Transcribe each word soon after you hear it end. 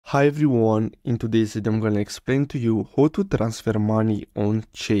Hi everyone, in today's video I'm going to explain to you how to transfer money on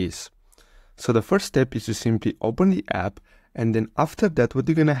Chase. So the first step is to simply open the app, and then after that what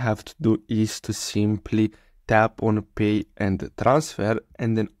you're going to have to do is to simply tap on pay and transfer,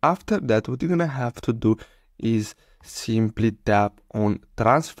 and then after that what you're going to have to do is simply tap on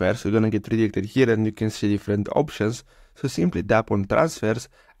transfer. So you're going to get redirected here and you can see different options. So simply tap on transfers,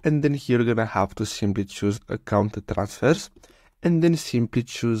 and then here you're going to have to simply choose account transfers, and then simply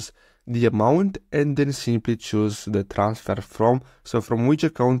choose the amount, and then simply choose the transfer from, so from which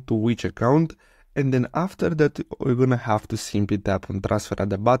account to which account. And then after that we're gonna have to simply tap on transfer at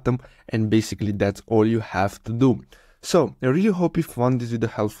the bottom, and basically that's all you have to do. So I really hope you found this video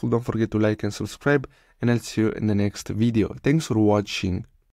helpful. Don't forget to like and subscribe, and I'll see you in the next video. Thanks for watching.